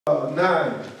9.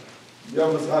 I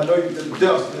know you can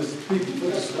dust this people.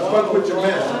 Put your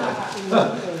mask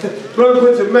on.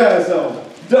 Put your mask on.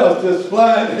 Dust is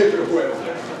flying everywhere.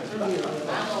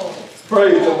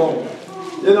 Praise the Lord.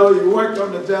 You know, you worked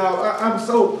on the job. I'm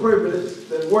so privileged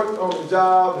that worked on the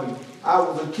job, and I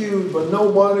was accused, but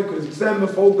nobody could stand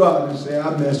before God and say,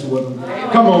 I messed with them.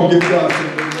 Come on, give God some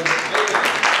praise.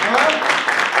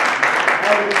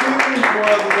 I was accused,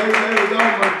 brother. They was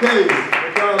on my case.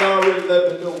 But God already let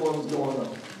me know what was going on.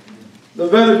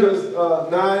 Leviticus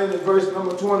 9 and verse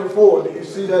number 24. Do you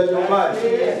see that in your Bible?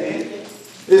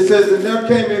 It says, and there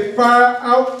came a fire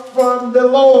out from the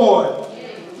Lord.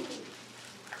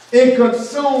 It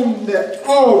consumed the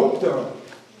altar.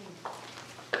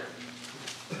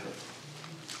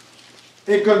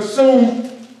 It consumed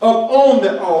up on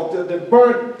the altar the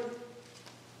burnt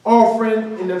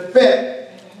offering and the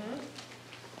fat,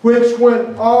 which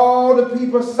when all the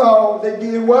people saw, they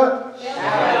did what? Shouted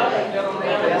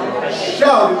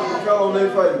and fell on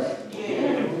their face.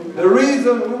 The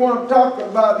reason we want to talk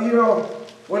about here,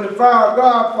 when the fire of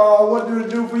God falls, what do it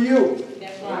do for you?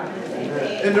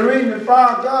 And the reason the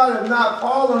fire of God is not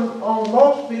falling on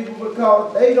most people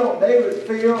because they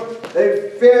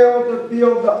fail to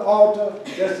build the altar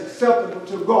that's acceptable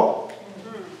to God.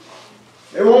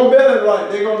 They won't build it right.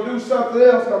 They're going to do something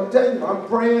else. I'm telling you, I'm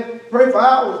praying. Pray for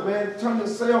hours, man. Turn the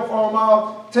cell phone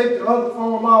off. Take the other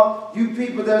phone off. You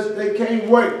people, they can't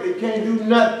work. They can't do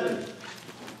nothing.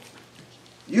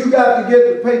 You got to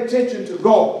get to pay attention to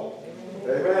God.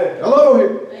 Amen. Hello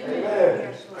here.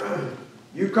 Amen.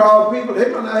 You call people, they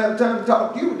might not have time to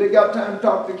talk to you, but they got time to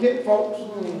talk to kid folks.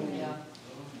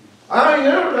 I ain't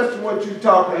interested in what you're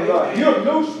talking about. You're a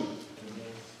nuisance.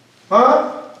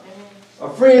 Huh? A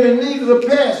friend in need is a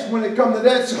pest when it comes to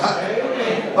that side.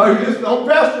 Oh, you just don't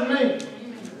pester me.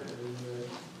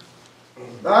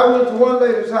 Now, I went to one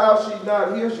lady's house. She's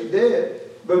not here. She dead.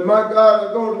 But my God,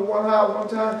 I go to one house one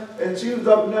time, and she was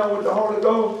up and down with the Holy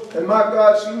Ghost. And my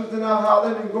God, she was in there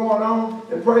hollering and going on.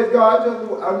 And praise God,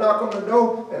 I knocked on the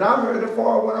door, and I heard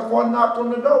her when I knocked on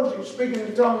the door. She was speaking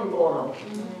in tongues going on.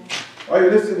 Are you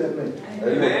listening to me?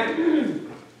 Amen.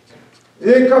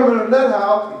 You ain't coming to that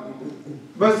house.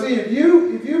 But see, if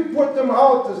you put them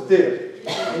altars there,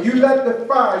 and you let the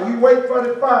fire, you wait for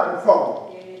the fire to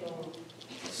fall.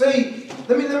 See,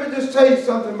 let me just tell you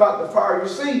something about the fire. You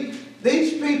see,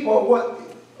 these people,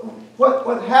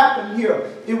 what happened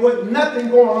here, it was nothing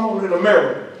going on in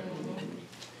America.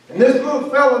 And this little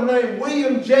fellow named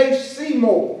William J.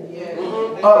 Seymour,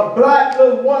 a black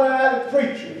little one-eyed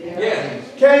preacher,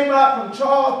 came out from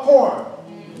Charles Point.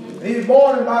 He was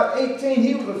born in about 18.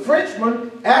 He was a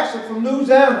Frenchman, actually from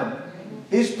Louisiana.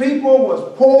 His people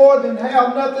was poor, didn't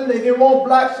have nothing. They didn't want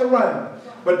blacks around.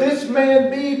 But this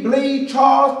man believed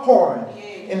Charles Point.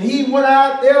 And he went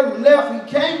out there, left.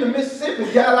 He came to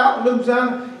Mississippi, got out of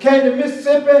Louisiana, came to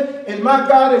Mississippi, and my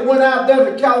God, it went out there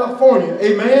to California.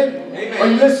 Amen? Amen. Are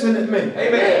you listening to me?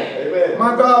 Amen. Amen.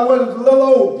 My God, was a little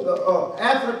old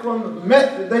African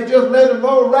method. They just let him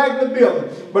go right in the building.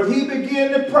 But he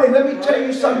began to pray. Let me tell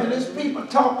you something. There's people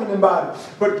talking about it.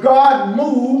 But God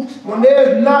moves when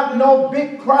there's not no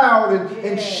big crowd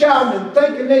and shouting and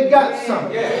thinking they got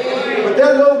something. But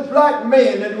that little black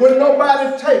man that wouldn't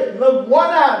nobody take, little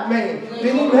one-eyed man,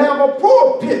 didn't even have a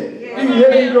pulpit. You hear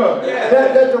me, brother?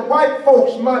 That the white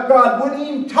folks, my God, wouldn't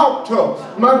even talk to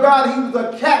him. My God, he was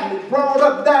a Catholic, brought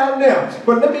up down there.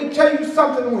 But let me tell you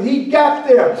something, when he got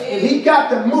there, and he got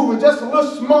to moving, just a little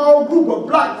small group of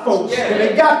black folks, and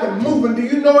they got to moving, do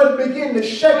you know it began to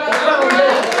shake the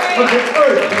foundation of the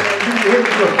earth?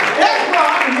 That's why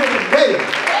I'm here today.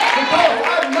 Because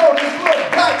I know this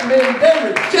little black man, they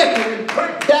rejected and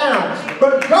put down.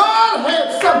 But God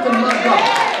had something, my God.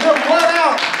 They went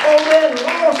out over there in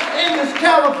Los Angeles,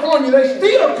 California. They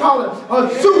still call it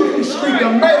a Zulu Street. They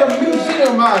made a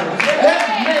museum out of it.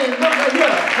 That man, look at here.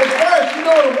 At first, you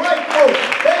know, the white folks,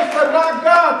 they said, my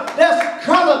God, that's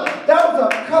colored. That was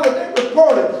a color. They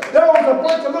reported. There was a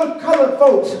bunch of little colored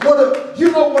folks with a, you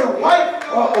know, with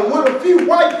a few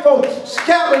white folks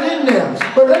scattered in there.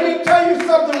 But let me tell you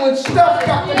something, when stuff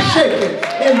got to shaking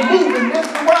and moving, this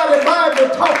is why the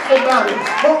Bible talks about it.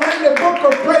 Over in the book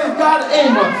of Praise God,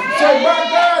 Amos, said, my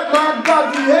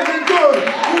God, you hear me good.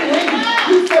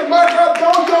 You said, my God,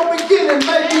 though your beginning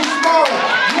may be small,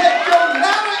 yet your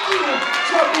latter end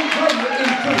shall be greater in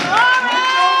truth.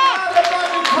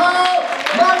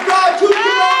 My God, you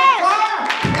get on fire,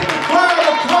 and the cloud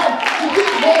will come to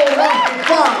get more off the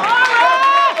fire.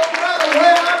 No matter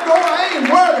where I go, I ain't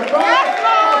worried about it.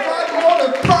 Because I know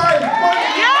the fire is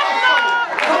burning.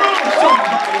 Come on,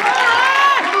 somebody.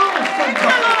 Come on,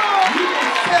 somebody. You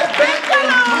can sit back and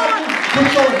talk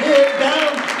with your head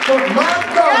down But my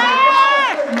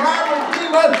God, the Bible says, my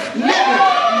Redeemer liveth.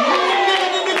 He ain't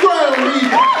living in the ground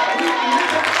either. He's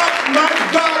living up, my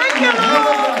God, in the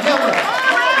heaven of heaven.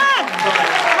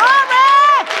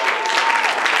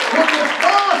 When the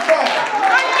stars fall,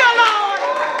 Thank you, Lord.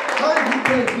 honey, you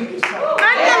can't be the same.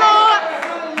 Thank you, Lord.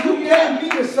 You can't be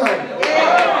the same.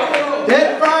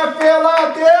 That fire fell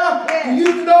out there. Do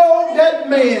you know that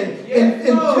man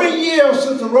in 3 years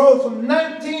since the road from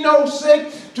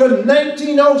 1906 to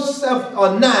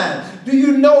 1909? Do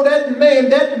you know that man,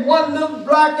 that one little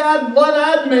black-eyed,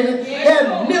 one-eyed man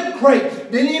had milk crates,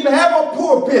 didn't even have a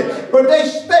pulpit, but they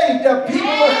stayed there. People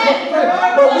were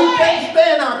complaining, but we can't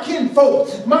stand our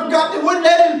kinfolk. My God, they wouldn't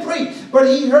let him preach, but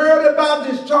he heard about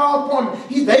this Charles Palmer.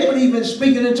 They believe in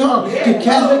speaking in tongues. The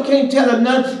Catholic can't tell him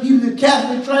nothing. He was a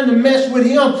Catholic trying to mess with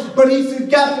him, but he said,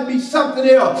 got to be something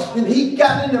else. And he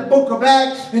got in the book of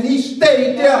Acts, and he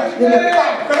stayed there, and the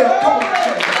fire fell. Come on,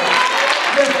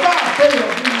 the fire fell.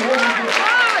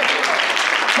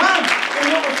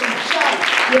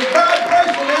 The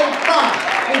vibration ain't fire.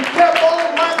 It kept on,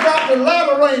 my God, the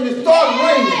latter rain. It started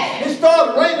raining. It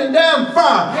started raining down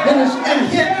fire. And it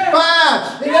hit 5.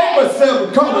 And there was 7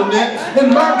 coming there.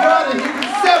 And my God, it hit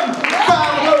 7. 5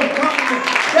 of those coming there.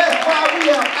 That's why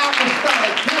we have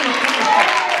apostolic,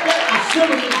 Pentecostal, that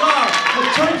Assembly of God, the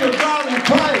Church of God in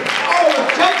Christ. Oh,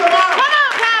 take them out. Come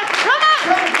on, Pastor. Come on.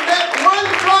 Come to that one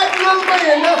bright little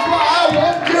man. That's why I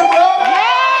won't give up.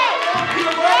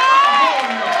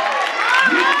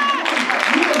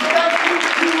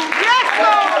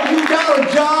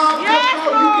 Job, yes,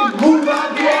 you can move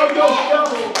out, do all your stuff.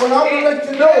 But I want to let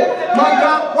you know, my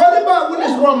God, what about when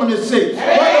this woman is sick? What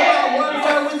about one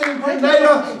time we was in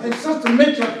Grenada and Sister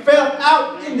Mitchell fell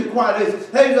out in the quiet?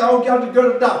 Hey, I don't got to go to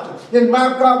the doctor. And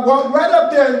my God walked right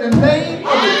up there in the name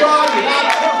of the God that I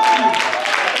trust you.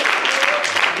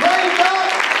 Raise up.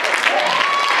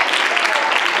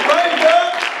 Raise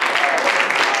up.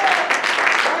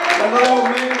 That old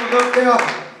man was up there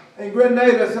in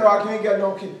Grenada, so I can't get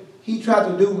no kid. He tried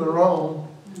to do me wrong,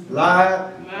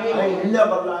 lied. I ain't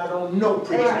never lied on no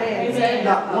preacher.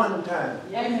 Not one time.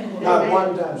 Not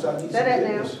one time. So I need some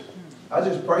goodness. I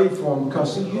just prayed for him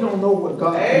because, see, you don't know what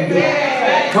God can do.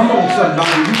 Come on,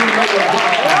 somebody. You don't know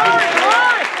what God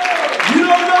can do. You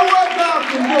don't know what God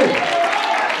can do.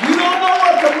 You don't know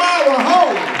what tomorrow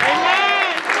holds.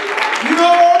 You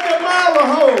don't know what tomorrow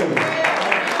holds.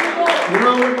 You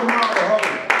know what tomorrow holds.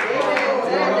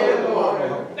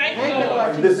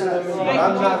 Listen to me,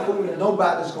 I'm not fooling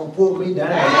nobody that's going to pull me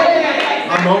down.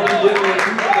 I'm only dealing with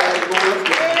people that are going up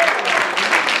there.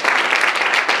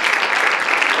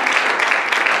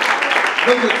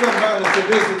 Look at somebody and say,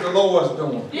 this is the Lord's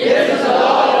doing. This is the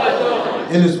Lord's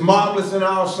doing. And it's marvelous in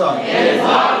our sight. And it's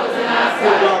marvelous in our sight.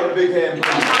 Give God a big hand,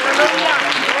 please.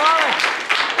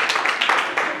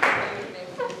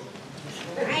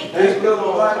 This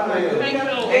little black man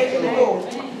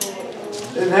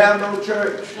didn't have no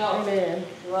church. Amen.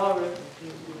 Glory.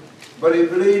 But he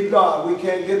believed God. We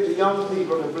can't get the young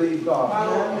people to believe God.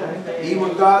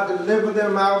 Even God delivered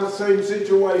them out of certain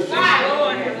situations.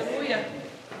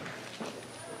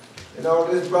 You know,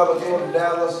 this brother going to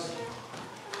Dallas.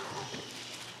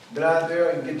 Get out there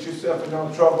and get yourself in no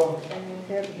trouble.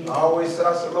 I always say,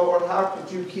 I said, Lord, how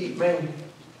could you keep me?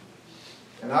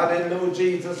 And I didn't know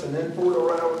Jesus and didn't fool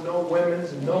around with no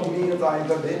women's and no meals. I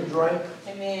didn't drink,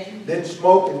 didn't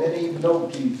smoke, and didn't even know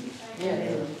Jesus.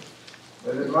 Yes.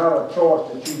 But it's not a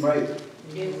choice that you make.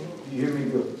 You hear me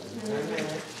good?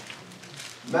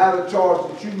 Not a choice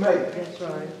that you make. That's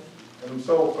right. And I'm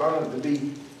so honored to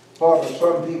be part of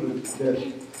some people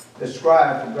that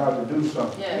strive for God to do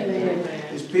something.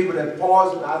 It's people that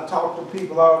pause, and I talk to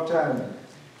people all the time.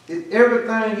 It's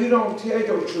everything you don't tell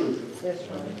your children. That's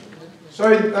right.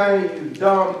 Certain things you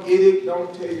dumb idiot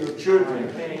don't tell your children.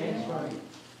 That's right.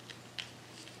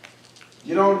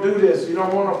 You don't do this. You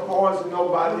don't want to poison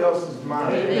nobody else's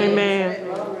mind. Amen.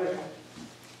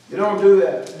 You don't do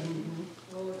that.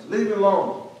 Leave it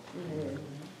alone.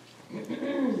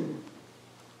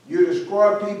 You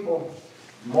destroy people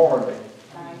morally.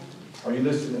 Are you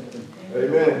listening?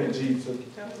 Amen, Jesus.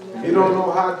 You don't know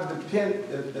how to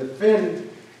defend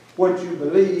what you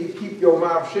believe. Keep your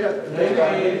mouth shut and they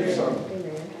got to do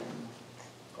something.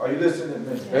 Are you listening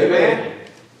to me? Amen.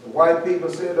 The white people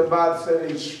said the Bible said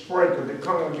they sprinkled, the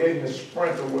congregation is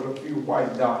sprinkled with a few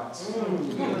white dots.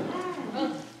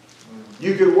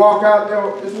 You could walk out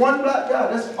there, there's one black guy,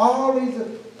 that's all these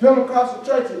Pentecostal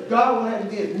churches. God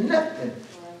hadn't did nothing.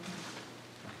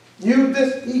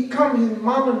 He come, his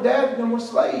mom and dad, them were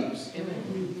slaves.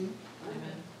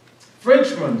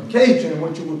 Frenchman, Cajun,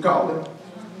 what you would call him.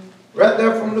 Right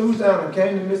there from Louisiana,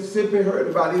 came to Mississippi, heard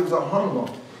about it. He was a hunger.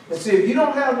 And see, if you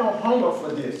don't have no hunger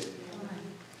for this,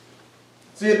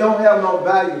 see, it don't have no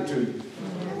value to you.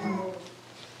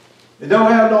 It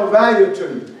don't have no value to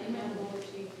you.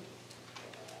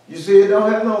 You see, it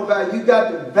don't have no value. You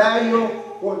got to value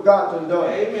what God has done.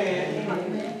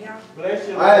 Amen. Bless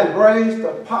you. I embrace the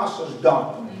apostles'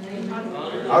 doctrine.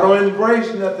 I don't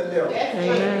embrace nothing else.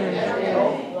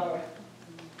 Amen.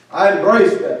 I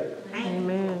embrace that.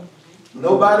 Amen.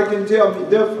 Nobody can tell me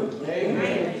different.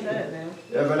 Amen.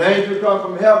 If an angel come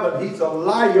from heaven, he's a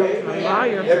liar. A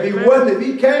liar. If he wasn't, if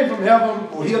he came from heaven,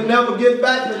 well, he'll never get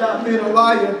back without being a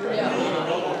liar.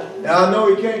 And I know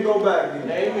he can't go back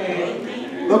again.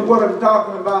 Amen. Look what I'm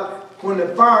talking about. When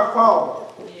the fire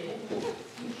falls,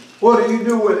 what do you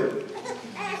do with it?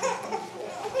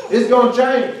 It's going to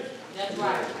change. That's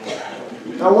right.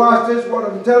 Now watch this, what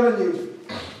I'm telling you.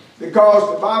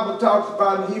 Because the Bible talks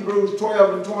about in Hebrews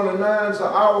 12 and 29, so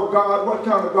our God, what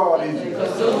kind of God is he?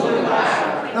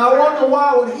 Now I wonder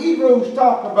why would Hebrews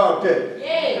talk about that?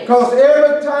 Because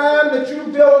every time that you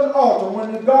build an altar,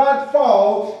 when the God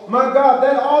falls, my God,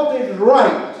 that altar is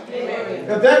right.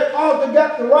 If that altar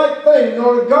got the right thing, you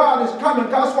know, God is coming,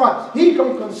 because what? He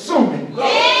can consume it.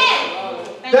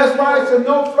 That's why it said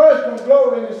no flesh can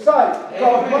glory in his sight.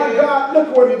 Because my God,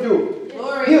 look what he do.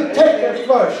 He'll take that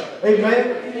flesh.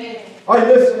 Amen. Are you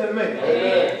listening to me?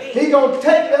 He's going to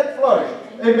take that flesh.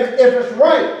 Amen. If it's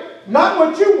right. Not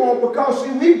what you want, because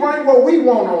see, we bring what we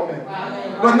want on it.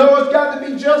 But no, it's got to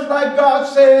be just like God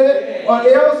said it, or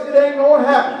else it ain't going to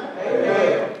happen.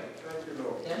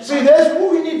 See, that's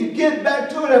what we need to get back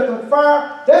to it at the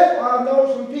fire. That's why I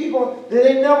know some people that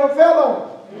they never fell on it.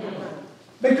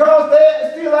 Because they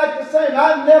still like the same.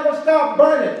 I never stop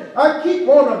burning. I keep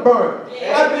wanting to burn.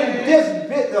 I've been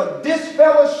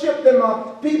disfellowshipped, and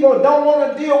my people don't want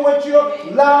to deal with you,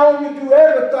 lie on you, do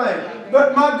everything.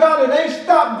 But my God, it ain't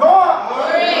stopped God.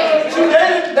 See,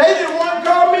 they didn't want to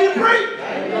call me to preach.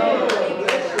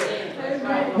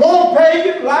 Won't pay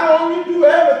you, lie on you, do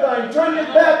everything, turn your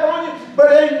back on you,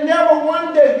 but ain't never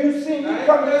one day you see me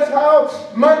come to this house.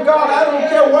 My God, I don't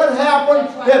care what happened,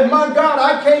 that my God,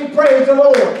 I can't praise the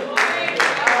Lord.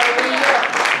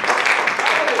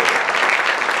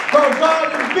 Because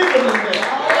God is bigger than that.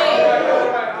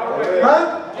 Huh?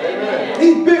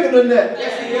 He's bigger than that.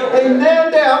 And now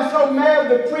there, I'm so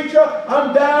mad at the preacher,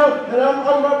 I'm down, and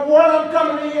I'm like, what I'm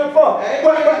coming in here for?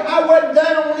 But I wasn't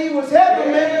down when he was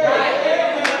helping me.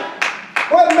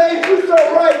 What made you so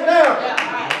right now?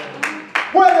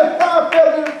 What if fire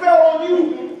fell on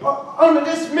you under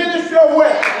this ministry or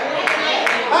what?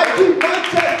 I keep my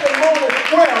testimony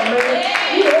well, man.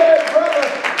 You heard brother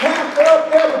pastor up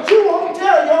there, but you won't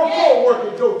tell your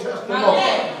co-workers your testimony.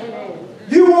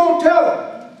 You won't tell them.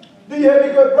 Do you hear me?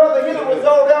 Good brother Henry was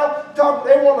over there,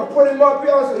 they want to put him up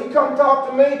here. So he come talk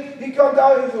to me. He comes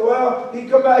out, he said, well, he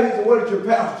come out, he said, what did your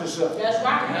pastor say? That's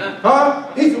right.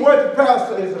 Huh? He said, what did the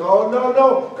pastor say? He said, oh, no.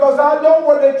 Because I know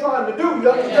what they're trying to do. You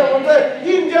understand what I'm saying?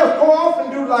 He can just go off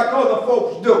and do like other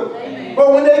folks do. Amen.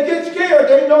 But when they get scared,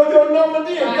 they know your number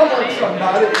then. Come on,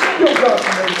 somebody. You're God to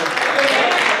me.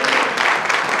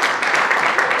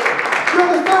 You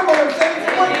understand what I'm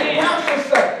saying? What did the pastor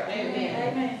say?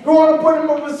 You want to put him in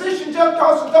a position just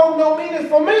because it don't know meaning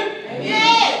for me?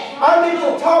 Yes. I need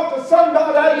to talk to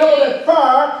somebody. I know that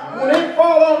fire, when it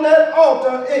fall on that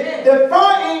altar, the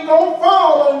fire ain't going to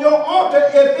fall on your altar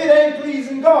if it ain't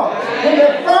pleasing God. When the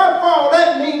fire fall,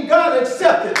 that means God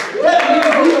accepted. That means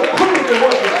he approved the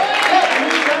work. That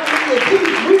means he's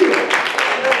real.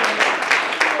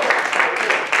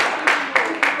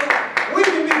 We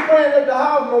can be praying at the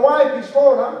house, my wife be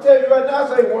slow, and I'm telling you right now, I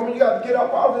say, woman, you got to get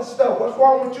up off this stuff. What's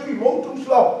wrong with you? You move too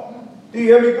slow. Do you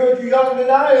hear me good? You're younger than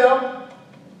I am.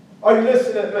 Are you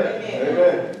listening to me?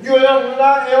 Amen. You're younger than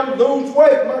I am. Lose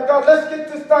weight. My God, let's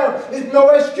get this down. It's no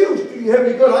excuse. Do you hear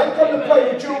me good? I ain't come to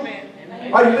play with you.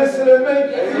 Are you listening to me?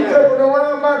 You creeping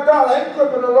around, my God. I ain't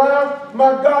creeping around.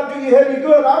 My God, do you hear me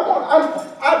good?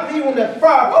 I believe when that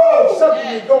fire falls, something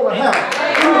is going to happen.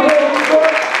 Do you hear me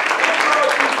good?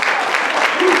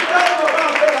 We talking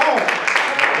about that altar.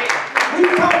 We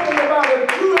talking about it.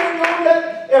 If you ain't on that,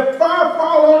 if fire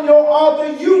fall on your altar,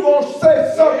 you going to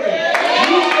say something.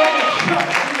 You going to shout.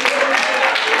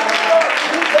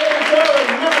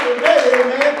 Remember today,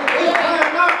 man. It's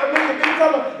time out for me to be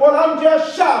telling, well, I'm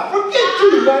just shy. Forget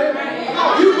you, man.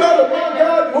 You better, my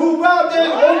God, move out there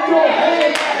and hold your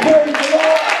hand. Praise the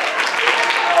Lord.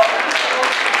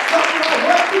 Something like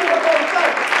what you were going to say.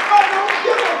 I don't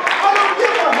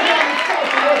give a hand.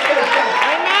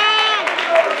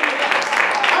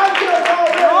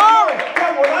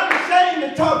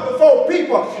 Before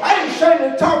people, I ain't ashamed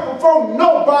to talk before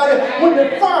nobody when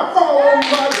the fire fall on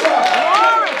my God.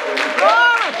 Glory,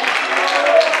 glory.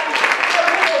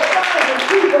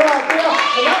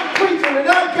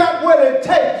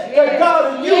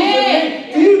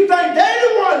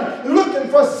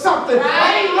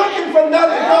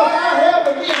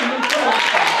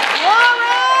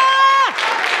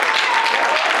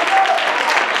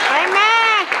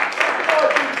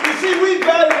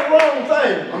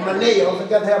 my nails. I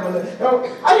got to have my nails.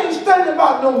 I ain't studying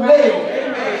about no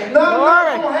nails. Now,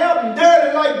 I'm not going to have them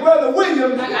dirty like Brother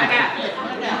William.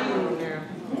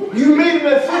 You meet him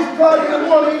at 6 o'clock in the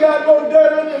morning, you got to go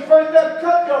dirt on your face, that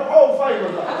cut your whole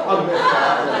fingers off.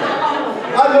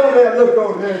 I know that look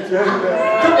over there, Jay.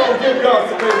 Come on, give God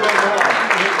some amen.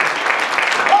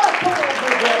 Oh, come on,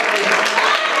 give God some amen.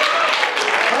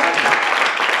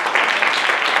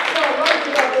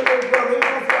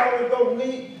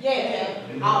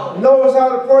 Knows how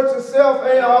to approach himself,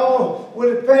 ain't all with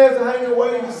his pants hanging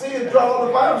away. You see it draw,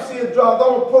 the Bible see it draw,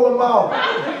 don't pull them off.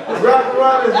 Wrap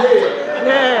around his head.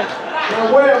 Yeah.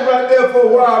 Now wear him right there for a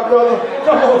while, brother.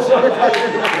 Come on, somebody.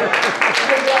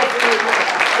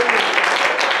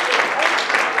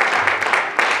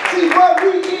 See, what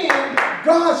we in,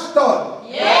 God started.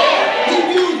 Yeah. He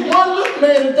used one little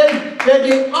man that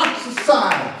they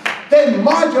ostracized. They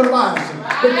marginalized him.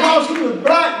 Because he was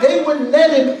black, they wouldn't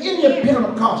let him in the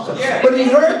Pentecostal. Yeah. But he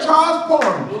heard Charles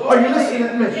Parham. Are you listening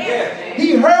to me? Yeah.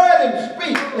 He heard him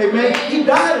speak. Amen. He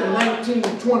died in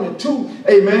 1922.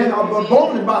 Amen. I was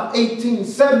born in about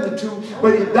 1872.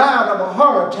 But he died of a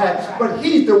heart attack. But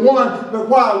he's the one that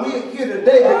why we're here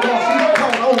today because he's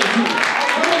caught on to you.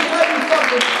 Let me tell you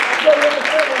something.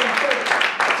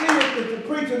 The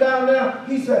preacher down there,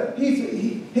 he said,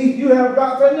 you have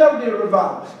God, they never did a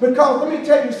revival. Because let me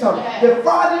tell you something, the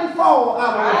fire didn't fall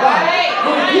out of the revival.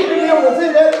 When the people here was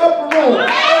in that upper room,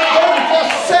 they were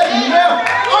just sitting there.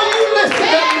 Are you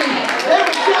listening to me? They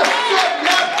were just sitting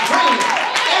there praying.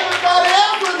 Everybody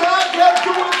else was out there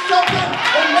doing something,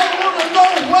 and they want to know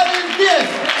what is this.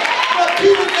 But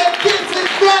people that this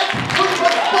is that, which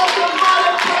was spoken by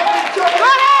the prophet Joel. Go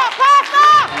ahead,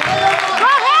 Pastor! Go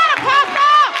ahead, Pastor!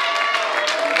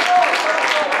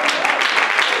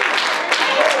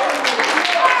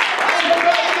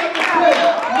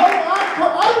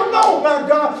 I don't know about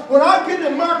God. When I get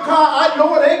in my car, I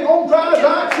know it ain't going to drive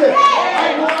by itself.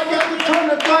 I know I got to turn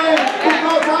the thing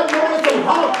because I know it's some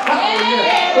hot power in there.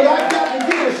 But I got to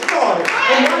get it started.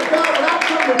 And my God, when I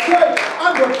come to church,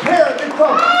 I'm prepared to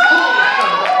come.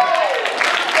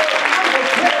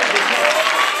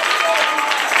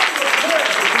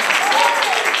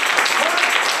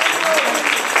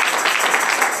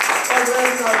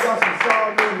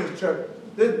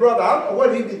 This brother, I don't know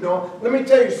what he be doing. Let me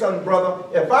tell you something, brother.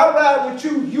 If I ride with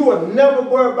you, you will never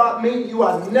worry about me. You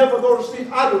will never go to sleep.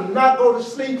 I do not go to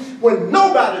sleep when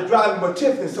nobody's driving but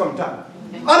Tiffany sometimes.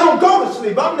 I don't go to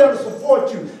sleep. I'll never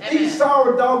support you. These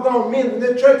sorry doggone men in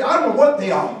this church, I don't know what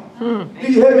they are. Do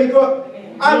you hear me, God?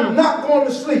 I'm not going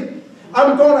to sleep.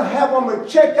 I'm going to have them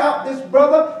check out this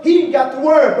brother. He ain't got to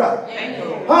worry about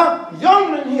it. Huh?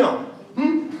 Younger than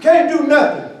him. Can't do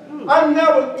nothing. I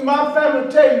never, my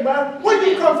family tell you, man, where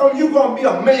you come from, you going to be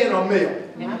a man or male.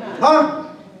 Huh?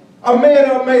 A man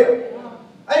or male.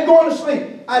 I ain't going to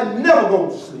sleep. I never go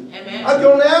to sleep. I get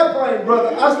on the airplane,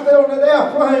 brother. I stay on that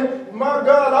airplane. My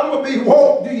God, I'm going to be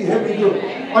woke. Do you hear me good?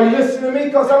 Are you listening to me?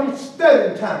 Because I'm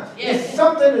studying time. It's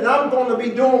something that I'm going to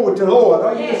be doing with the Lord.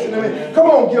 Are you listening to me? Come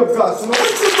on, give God some. What you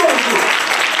going to do?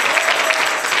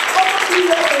 I'm going to be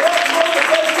able to help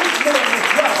motivate this man to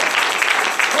try.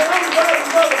 When I'm driving,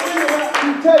 brother, I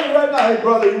tell you right now, hey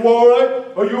brother, you all right?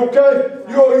 Are you okay?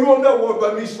 You won't never worry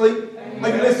about me sleep. Are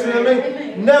you listening to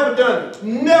me? Never done it.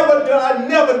 Never done. I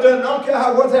never done it. I don't care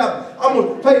how what's happened. I'm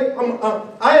gonna pay.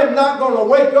 I am not gonna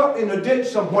wake up in a ditch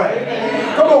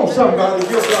somewhere. Come on, somebody,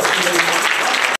 give up to me.